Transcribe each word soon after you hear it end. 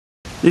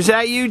Is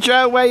that you,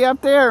 Joe, way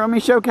up there? Let me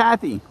show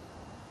Kathy.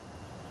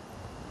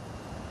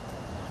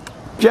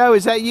 Joe,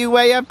 is that you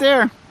way up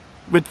there?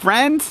 With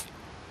friends?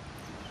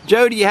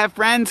 Joe, do you have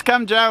friends?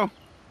 Come, Joe.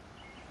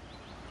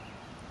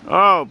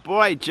 Oh,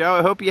 boy, Joe,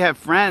 I hope you have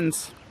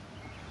friends.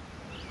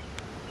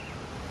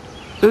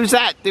 Who's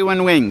that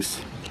doing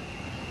wings?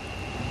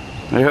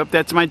 I hope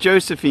that's my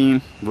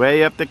Josephine,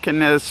 way up the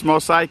canal, small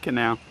side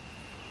canal.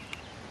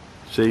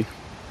 See?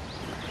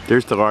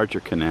 There's the larger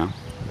canal.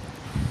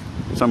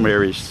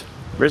 Somewhere is.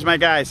 Where's my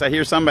guys? I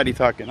hear somebody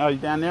talking. Oh, you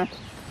down there?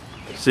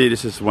 See,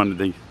 this is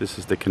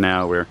the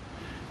canal where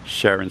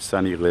Cher and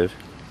Sonny live.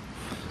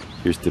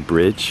 Here's the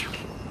bridge.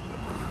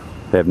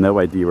 I have no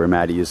idea where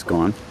Maddie is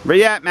gone. Where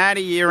you at,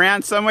 Maddie? You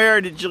around somewhere,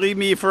 or did you leave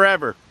me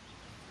forever?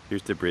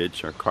 Here's the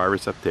bridge. Our car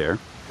is up there.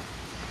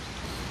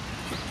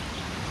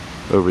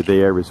 Over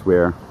there is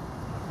where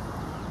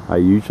I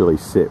usually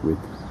sit with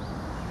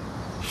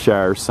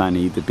Cher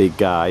Sonny, the big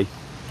guy.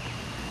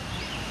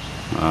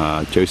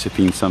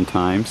 Josephine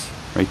sometimes,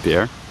 right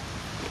there.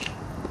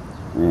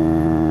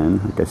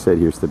 And like I said,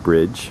 here's the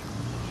bridge.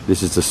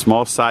 This is a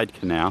small side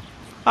canal.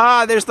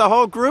 Ah, there's the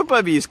whole group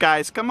of these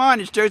guys. Come on,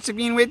 is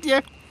Josephine with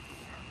you?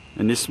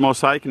 And this small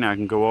side canal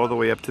can go all the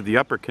way up to the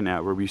upper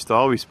canal where we used to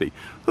always be.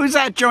 Who's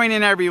that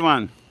joining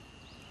everyone?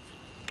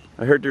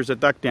 I heard there's a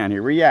duck down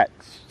here. Where you at?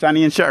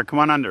 Sonny and Cher, come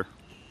on under.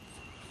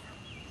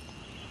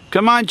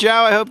 Come on,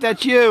 Joe, I hope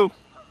that's you.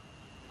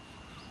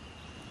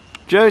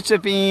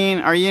 Josephine,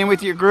 are you in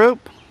with your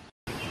group?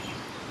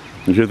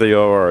 And here they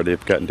all are.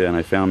 They've gotten down.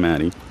 I found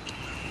Maddie.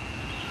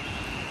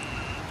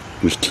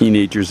 There's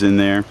teenagers in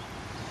there.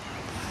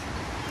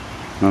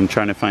 I'm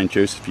trying to find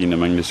Josephine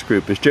among this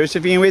group. Is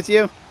Josephine with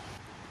you?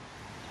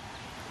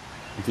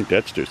 I think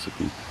that's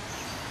Josephine.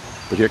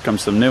 But here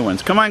comes some new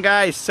ones. Come on,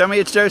 guys. Tell me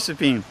it's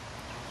Josephine.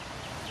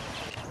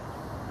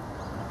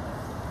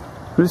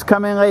 Who's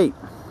coming late?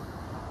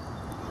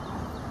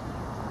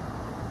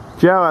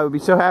 Joe, I would be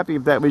so happy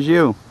if that was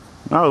you.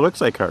 Oh, it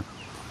looks like her.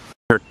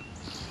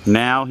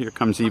 Now, here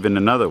comes even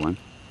another one.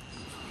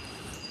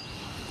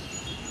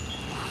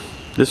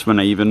 This one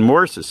I even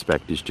more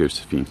suspect is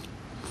Josephine.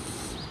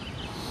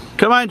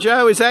 Come on,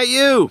 Joe, is that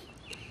you?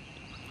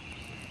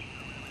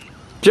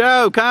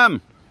 Joe,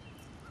 come.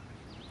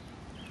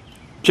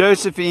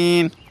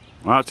 Josephine.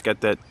 Well, it's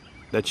got that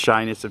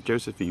shyness of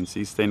Josephine.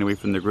 See, staying away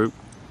from the group.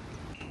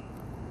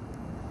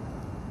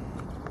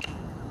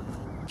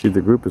 See,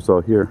 the group is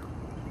all here.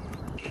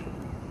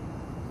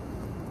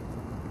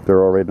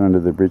 They're all right under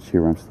the bridge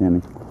here where I'm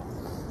standing.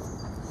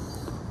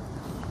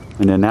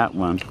 And then that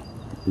one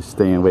is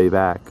staying way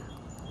back,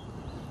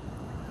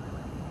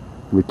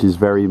 which is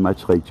very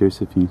much like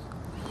Josephine.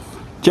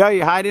 Joe,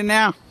 you hiding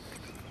now?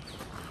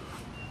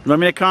 You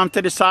want me to come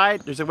to the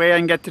side? There's a way I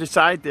can get to the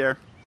side there.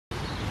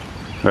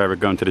 Alright, we're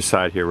going to the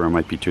side here where it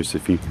might be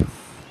Josephine.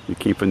 We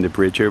came from the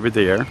bridge over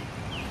there.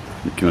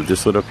 We came up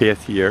this little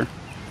path here.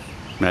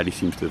 Maddie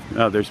seems to...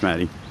 Oh, there's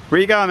Maddie. Where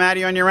you going,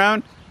 Maddie? On your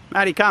own?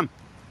 Maddie, come.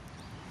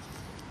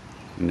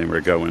 And then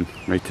we're going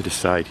right to the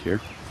side here.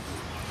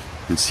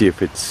 And see if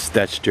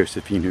that's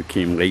Josephine who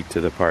came late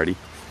to the party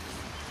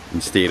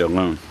and stayed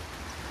alone.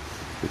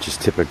 Which is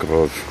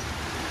typical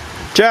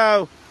of...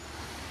 Joe!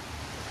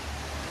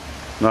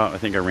 Well, I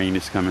think a rain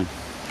is coming.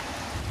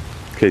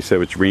 Okay,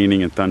 so it's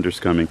raining and thunder's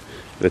coming.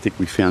 But I think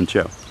we found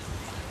Joe.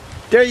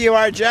 There you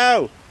are,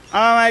 Joe!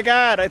 Oh my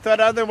God, I thought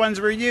other ones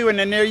were you, and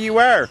then there you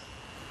were.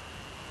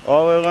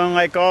 All alone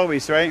like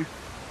always, right?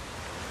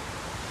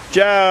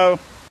 Joe!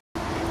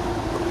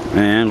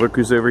 And look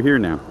who's over here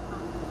now.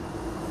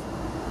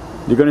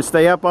 You gonna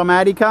stay up while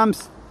Maddie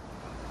comes?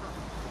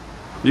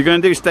 You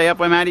gonna do stay up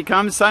when Maddie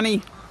comes,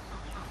 Sonny?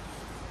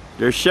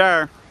 There's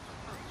Cher.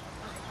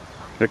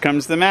 Here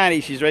comes the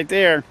Maddie, she's right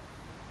there.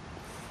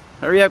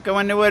 Hurry up, go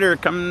in the water,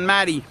 come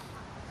Maddie.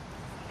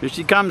 Here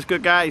she comes,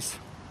 good guys.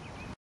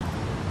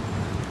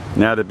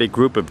 Now the big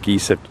group of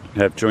geese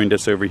have joined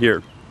us over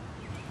here.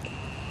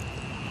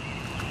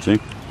 See?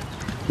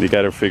 We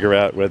gotta figure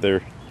out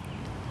whether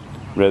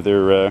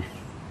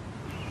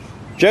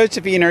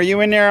Josephine, are you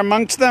in there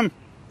amongst them?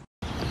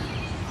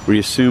 We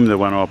assume the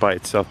one all by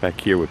itself back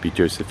here would be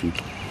Josephine.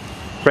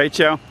 Right,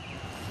 Joe?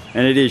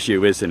 And it is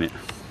you, isn't it?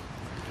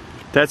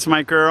 That's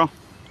my girl.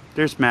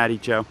 There's Maddie,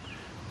 Joe.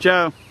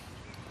 Joe.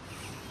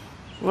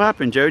 What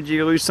happened, Joe? Did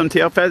you lose some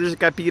tail feathers that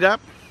got beat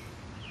up?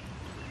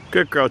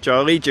 Good girl, Joe.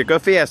 I'll lead you. Go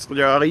fast,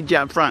 Joe. I'll lead you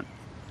out front.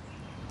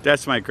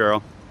 That's my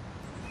girl.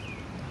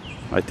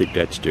 I think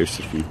that's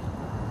Josephine.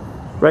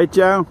 Right,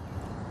 Joe?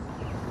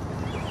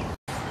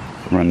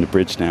 We're on the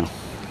bridge now.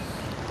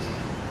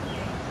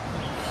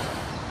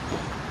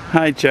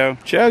 Hi, Joe.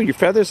 Joe, your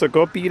feathers look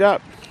all beat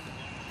up.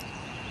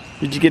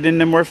 Did you get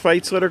into more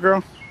fights, little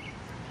girl?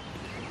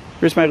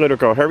 Where's my little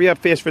girl? Hurry up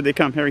fast before they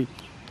come. Hurry.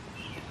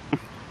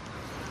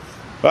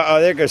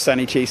 Uh-oh, there goes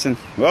Sonny chasing.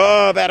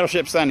 Whoa,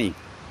 battleship Sonny.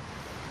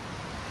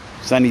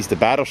 Sonny's the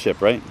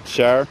battleship, right?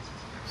 Cher,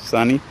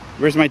 Sonny.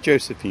 Where's my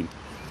Josephine?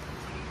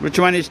 Which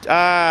one is...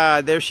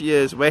 Ah, there she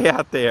is, way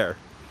out there.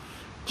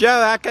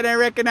 Joe, how can I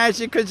recognize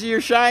you because of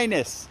your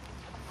shyness?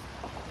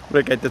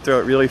 Look, I had to throw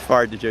it really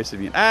far to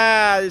Josephine.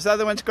 Ah, this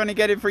other one's going to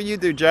get it for you,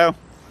 dude, Joe.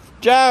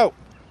 Joe!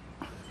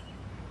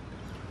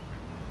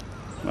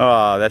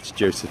 Oh, that's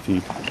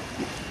Josephine.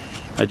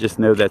 I just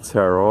know that's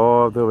her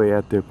all the way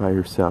out there by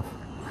herself.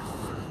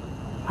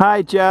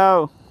 Hi,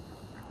 Joe.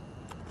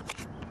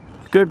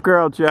 Good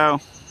girl, Joe.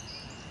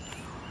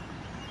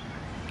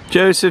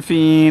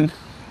 Josephine.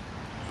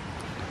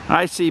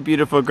 I see,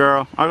 beautiful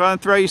girl. I'm going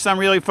to throw you some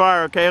really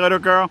far, okay, little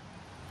girl?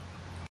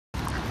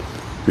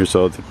 Here's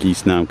all the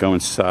geese now. I'm going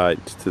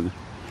inside to the,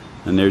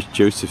 and there's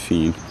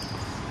Josephine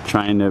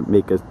trying to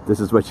make a, this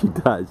is what she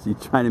does.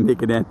 She's trying to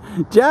make an end.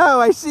 Joe,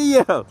 I see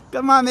you.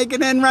 Come on, make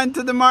an end run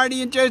to the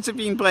Marty and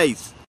Josephine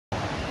place.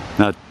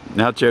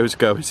 Now Joe's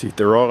going. See,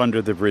 they're all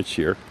under the bridge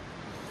here.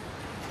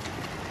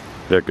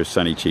 There goes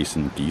Sonny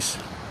chasing the geese.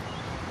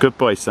 Good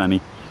boy,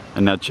 Sonny.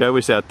 And now Joe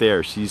is out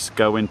there. She's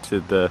going to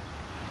the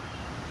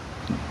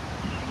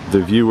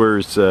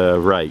viewer's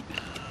right.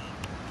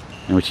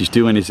 And what she's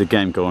doing is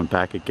again going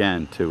back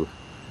again to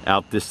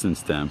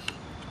outdistance them.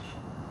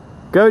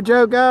 Go,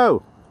 Joe,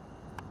 go!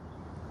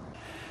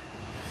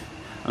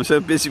 I'm so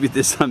busy with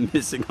this, I'm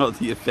missing all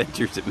the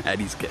adventures that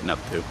Maddie's getting up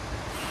to.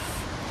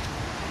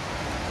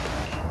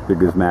 There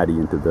goes Maddie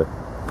into the...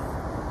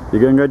 You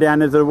gonna go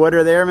down into the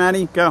water there,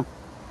 Maddie? Go.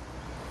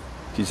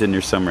 She's in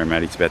there somewhere.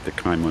 Maddie's about to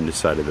climb on this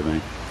side of the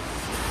bank.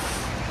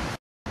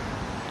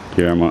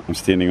 Here I'm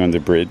standing on the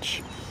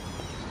bridge.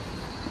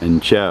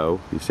 And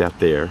Joe is out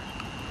there.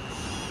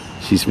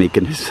 She's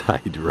making a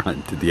side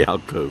run to the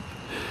alcove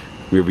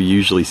where we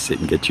usually sit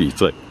and get treats.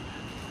 Look,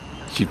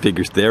 she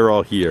figures they're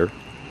all here.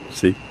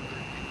 See?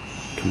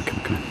 Come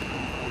on.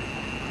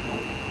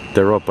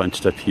 They're all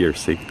bunched up here,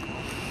 see?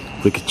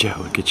 Look at Joe,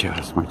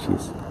 how smart she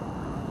is.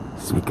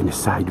 She's making a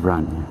side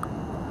run here.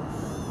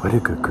 What a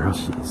good girl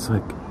she is,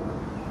 look.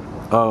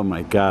 Oh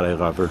my God, I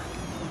love her.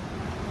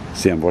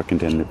 See, I'm walking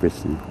down the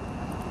bridge now.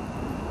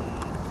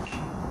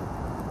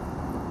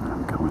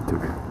 I'm going through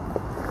here.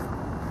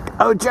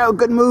 Oh, Joe,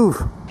 good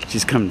move.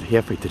 She's coming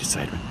halfway to the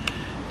side run.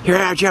 Here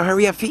now, Joe,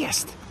 hurry up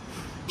fast.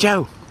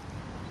 Joe.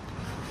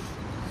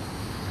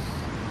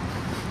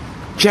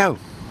 Joe.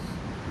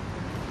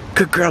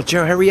 Good girl,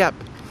 Joe, hurry up.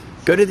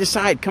 Go to the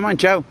side. Come on,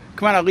 Joe.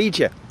 Come on, I'll lead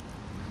you.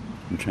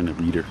 I'm trying to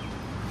lead her.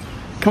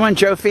 Come on,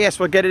 Joe, fast.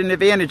 We'll get an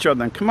advantage on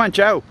them. Come on,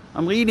 Joe.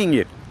 I'm leading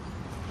you.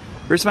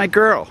 Where's my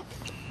girl?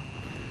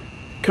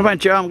 Come on,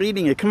 Joe, I'm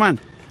leading you. Come on.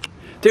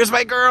 There's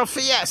my girl,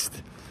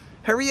 fast.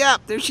 Hurry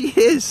up. There she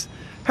is.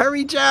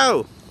 Hurry,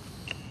 Joe.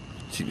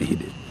 She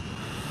made it.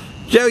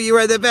 Joe, you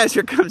are the best.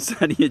 Here comes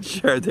Sonny and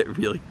Cher. That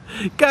really.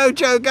 Go,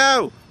 Joe,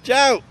 go.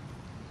 Joe.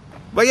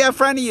 Way out in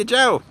front of you,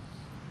 Joe.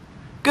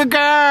 Good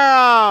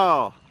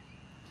girl.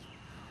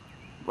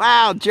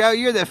 Wow, Joe,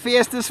 you're the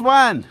fastest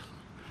one.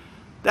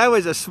 That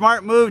was a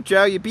smart move,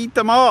 Joe. You beat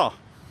them all.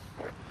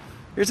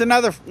 Here's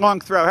another long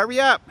throw. Hurry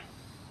up.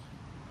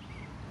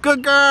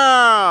 Good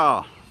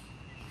girl.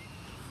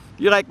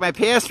 You're like my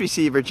pass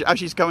receiver. Oh,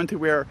 she's going to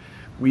where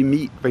we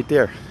meet right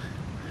there.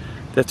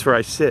 That's where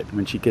I sit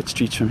when she gets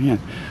treats from here.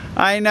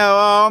 I know,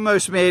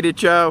 almost made it,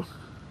 Joe.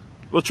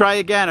 We'll try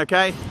again,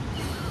 okay?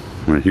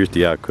 All right, here's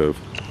the alcove.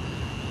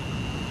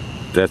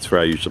 That's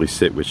where I usually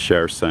sit with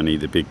Cher Sonny,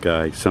 the big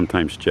guy,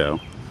 sometimes Joe.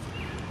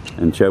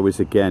 And Joe is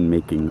again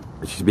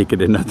she's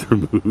making another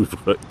move,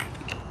 look.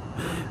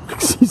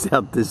 She's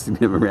out this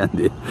him around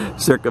it,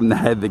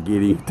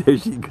 circumnavigating. There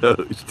she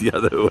goes, the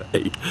other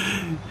way.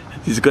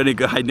 She's gonna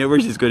go, I know where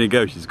she's gonna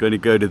go. She's gonna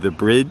go to the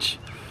bridge,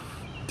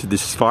 to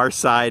this far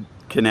side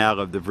canal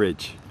of the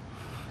bridge.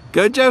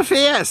 Go, Joe,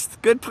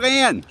 fast. Good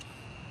plan.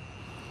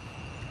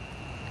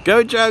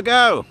 Go, Joe,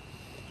 go.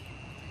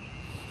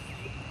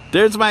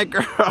 There's my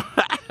girl.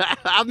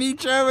 I'll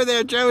meet you over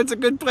there, Joe. It's a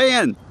good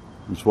plan.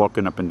 I'm just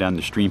walking up and down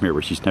the stream here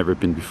where she's never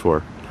been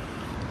before.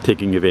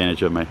 Taking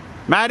advantage of my...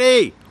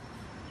 Maddie!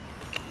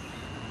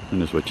 And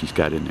there's what she's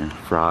got in there.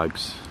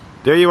 Frogs.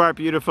 There you are,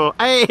 beautiful.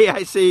 Hey,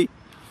 I see.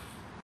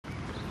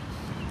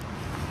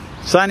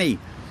 Sonny.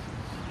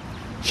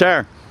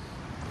 Cher.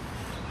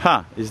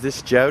 Huh, is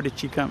this Joe? Did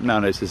she come? No,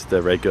 this is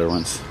the regular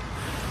ones.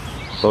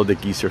 All the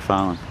geese are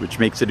following, which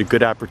makes it a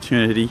good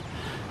opportunity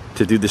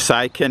to do the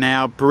side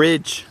canal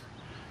bridge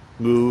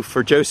move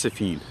for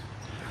Josephine.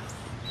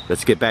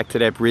 Let's get back to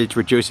that bridge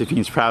where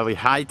Josephine's probably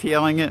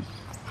hightailing it,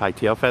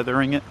 hightail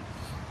feathering it.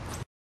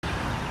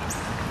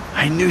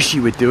 I knew she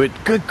would do it.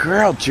 Good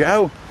girl,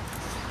 Joe.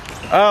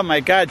 Oh my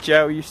God,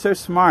 Joe, you're so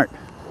smart.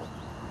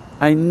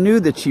 I knew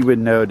that she would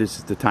know this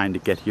is the time to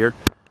get here.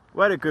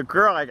 What a good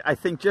girl. I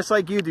think just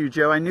like you do,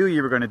 Joe. I knew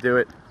you were going to do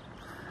it.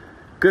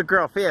 Good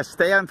girl, fast.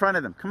 Stay out in front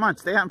of them. Come on,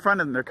 stay out in front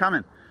of them. They're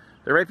coming.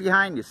 They're right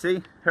behind you,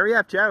 see? Hurry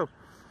up, Joe.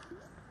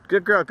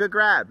 Good girl, good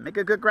grab. Make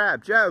a good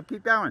grab. Joe,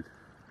 keep going.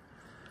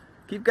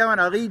 Keep going,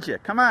 I'll lead you.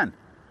 Come on.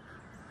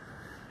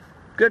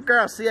 Good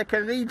girl, see, I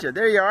can lead you.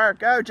 There you are.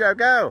 Go, Joe,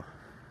 go.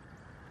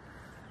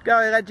 Go,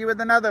 I led you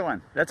with another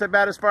one. That's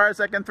about as far as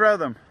I can throw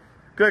them.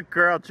 Good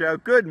girl, Joe.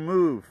 Good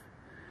move.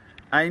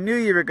 I knew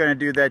you were going to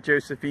do that,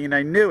 Josephine.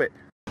 I knew it.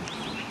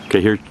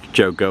 Okay, here's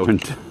Joe going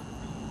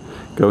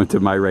to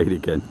my right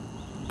again.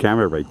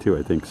 Camera right, too,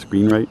 I think.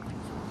 Screen right.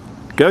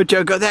 Go,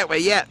 Joe, go that way.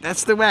 Yeah,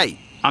 that's the way.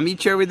 I'll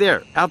meet you over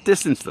there.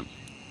 Outdistance them.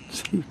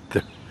 See,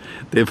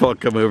 they've all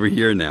come over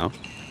here now.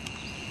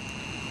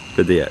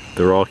 Where they at?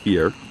 They're all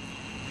here.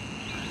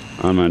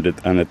 I'm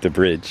at the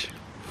bridge.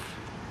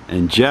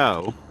 And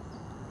Joe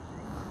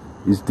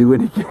is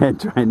doing it again,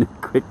 trying to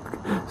quick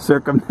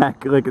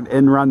circumnavigate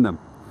and run them.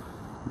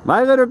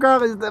 My little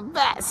girl is the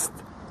best.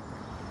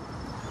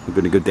 I'm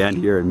going to go down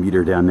here and meet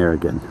her down there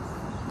again.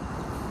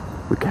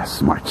 Look how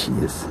smart she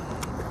is.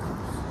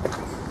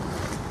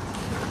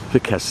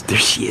 Look how, there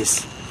she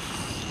is.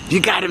 You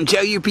got him,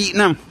 Joe, you're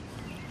beating him.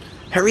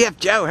 Hurry up,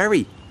 Joe,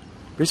 hurry.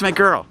 Where's my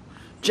girl?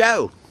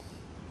 Joe.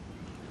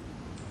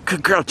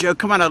 Good girl, Joe,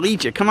 come on, I'll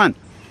lead you, come on.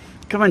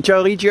 Come on, Joe,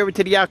 I'll lead you over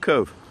to the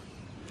alcove.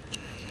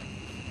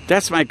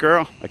 That's my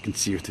girl. I can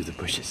see her through the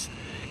bushes.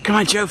 Come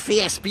on, Joe,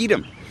 fast, beat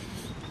him.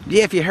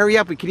 Yeah, if you hurry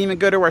up, we can even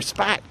go to our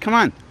spot. Come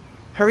on,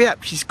 hurry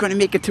up, she's going to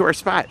make it to our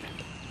spot.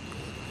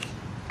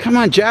 Come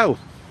on, Joe.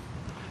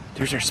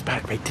 There's our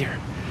spot right there.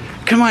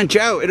 Come on,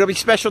 Joe, it'll be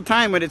special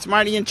time when it's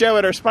Marty and Joe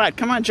at our spot.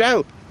 Come on,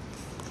 Joe.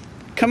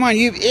 Come on,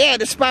 yeah,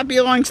 the spot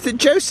belongs to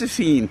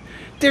Josephine.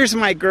 There's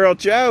my girl,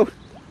 Joe.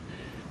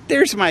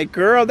 There's my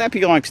girl. That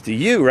belongs to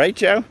you, right,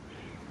 Joe?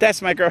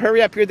 That's my girl.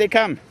 Hurry up, here they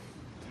come.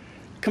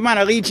 Come on,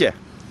 I'll lead you.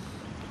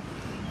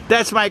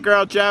 That's my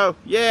girl, Joe.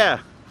 Yeah.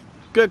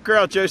 Good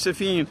girl,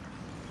 Josephine.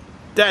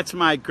 That's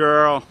my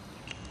girl.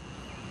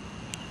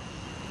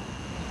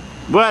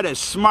 What a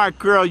smart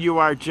girl you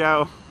are,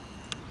 Joe.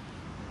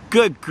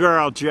 Good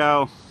girl,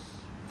 Joe.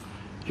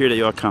 Here they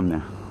all come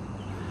now.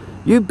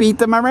 You beat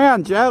them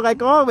around, Joe,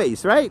 like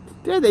always, right?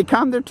 There they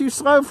come. They're too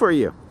slow for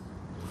you.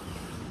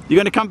 You're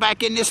going to come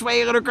back in this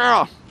way, little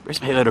girl?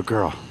 Where's my little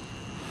girl?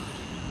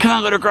 Come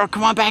on, little girl.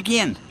 Come on back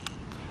in.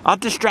 I'll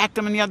distract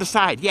them on the other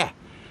side. Yeah.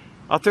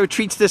 I'll throw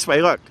treats this way.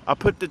 Look. I'll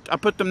put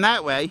them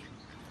that way.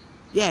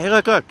 Yeah,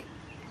 look, look.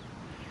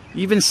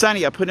 Even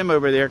Sonny, I'll put him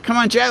over there. Come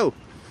on, Joe.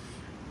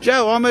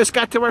 Joe, almost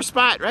got to our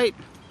spot, right?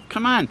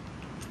 Come on.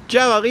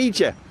 Joe, I'll lead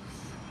you.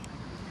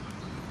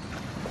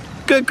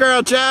 Good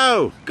girl,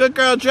 Joe. Good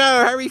girl,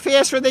 Joe. Hurry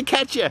fast before they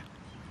catch you.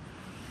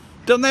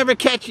 They'll never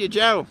catch you,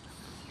 Joe.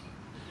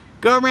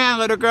 Go around,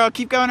 little girl.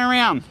 Keep going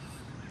around.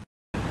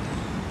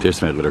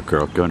 There's my little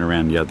girl going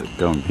around the other.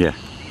 Going, yeah.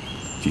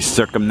 She's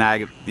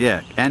circumnavigating.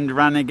 Yeah, and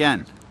run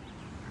again.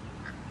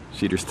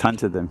 See, there's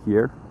tons of them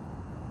here.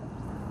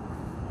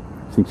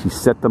 I think she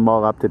set them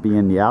all up to be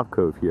in the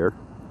alcove here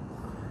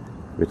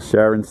with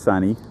Cher and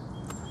Sonny.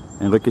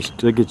 And look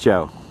at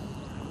Joe.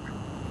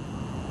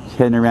 She's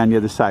heading around the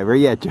other side. Where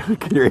you at, Joe?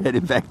 Look at her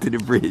heading back to the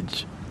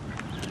bridge.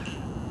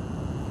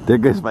 There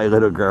goes my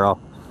little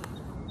girl.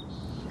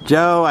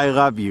 Joe, I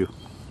love you.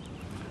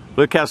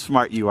 Look how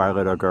smart you are,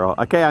 little girl.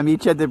 Okay, I'll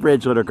meet you at the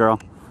bridge, little girl.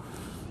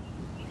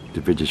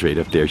 The bridge is right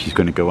up there. She's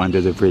going to go under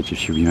the bridge if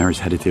she remembers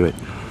how to do it.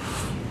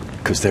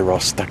 Because they're all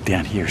stuck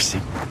down here, see?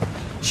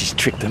 She's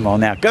tricked them all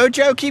now. Go,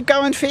 Joe, keep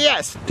going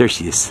fast. There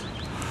she is.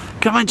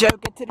 Come on, Joe,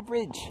 get to the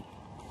bridge.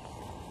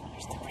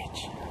 There's the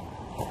bridge.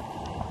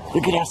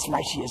 Look at how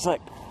smart she is,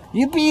 look.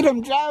 You beat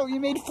him, Joe. You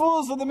made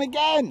fools of them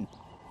again.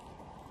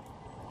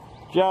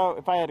 Joe,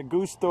 if I had a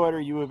goose daughter,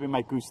 you would be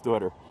my goose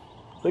daughter.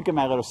 Look at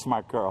my little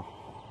smart girl.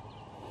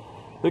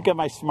 Look at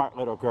my smart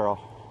little girl.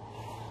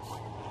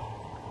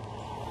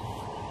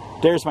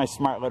 There's my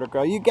smart little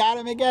girl. You got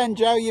him again,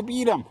 Joe. You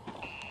beat him.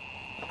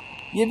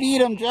 You beat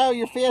him, Joe.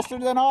 You're faster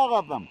than all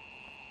of them.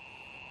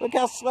 Look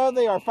how slow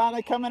they are.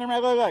 Finally coming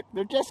around. Look.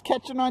 They're just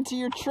catching on to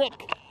your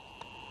trick.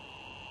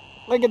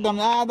 Look at them.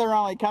 Ah, they're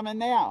only coming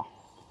now.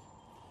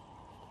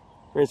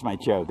 Where's my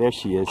Joe? There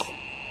she is.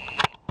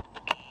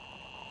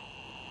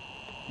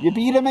 You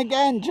beat him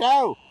again,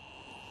 Joe.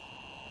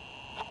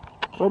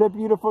 What a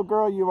beautiful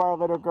girl you are,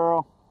 little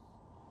girl.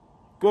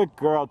 Good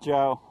girl,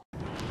 Joe.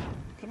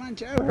 Come on,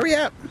 Joe. Hurry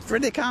up. Before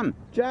they come.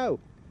 Joe.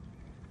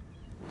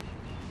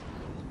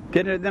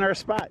 Get it in our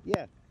spot.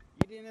 Yeah.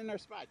 Get it in our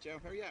spot, Joe.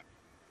 Hurry up.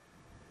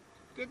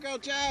 Good girl,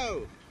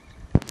 Joe.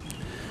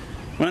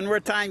 One more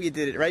time you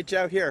did it. Right,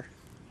 Joe? Here.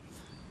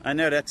 I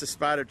know that's a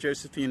spot of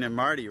Josephine and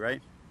Marty,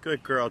 right?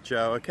 Good girl,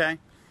 Joe. Okay?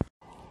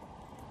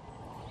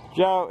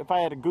 Joe, if I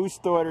had a goose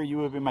daughter, you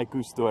would be my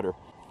goose daughter.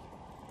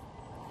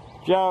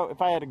 Joe,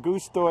 if I had a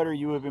goose daughter,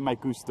 you would be my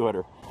goose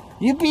daughter.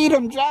 You beat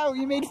him, Joe.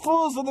 You made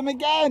fools of them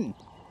again.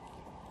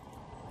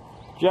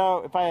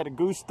 Joe, if I had a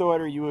goose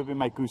daughter, you would be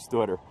my goose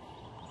daughter.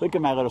 Look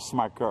at my little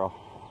smart girl.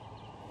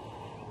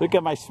 Look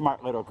at my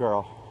smart little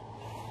girl.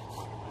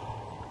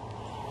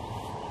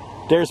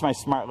 There's my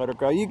smart little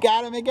girl. You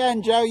got him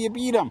again, Joe. You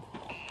beat him.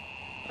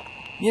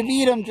 You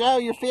beat him, Joe.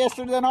 You're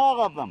faster than all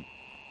of them.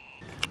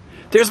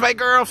 There's my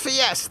girl,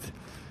 fast.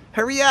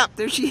 Hurry up.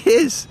 There she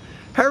is.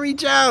 Hurry,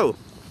 Joe.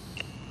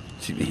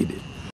 She made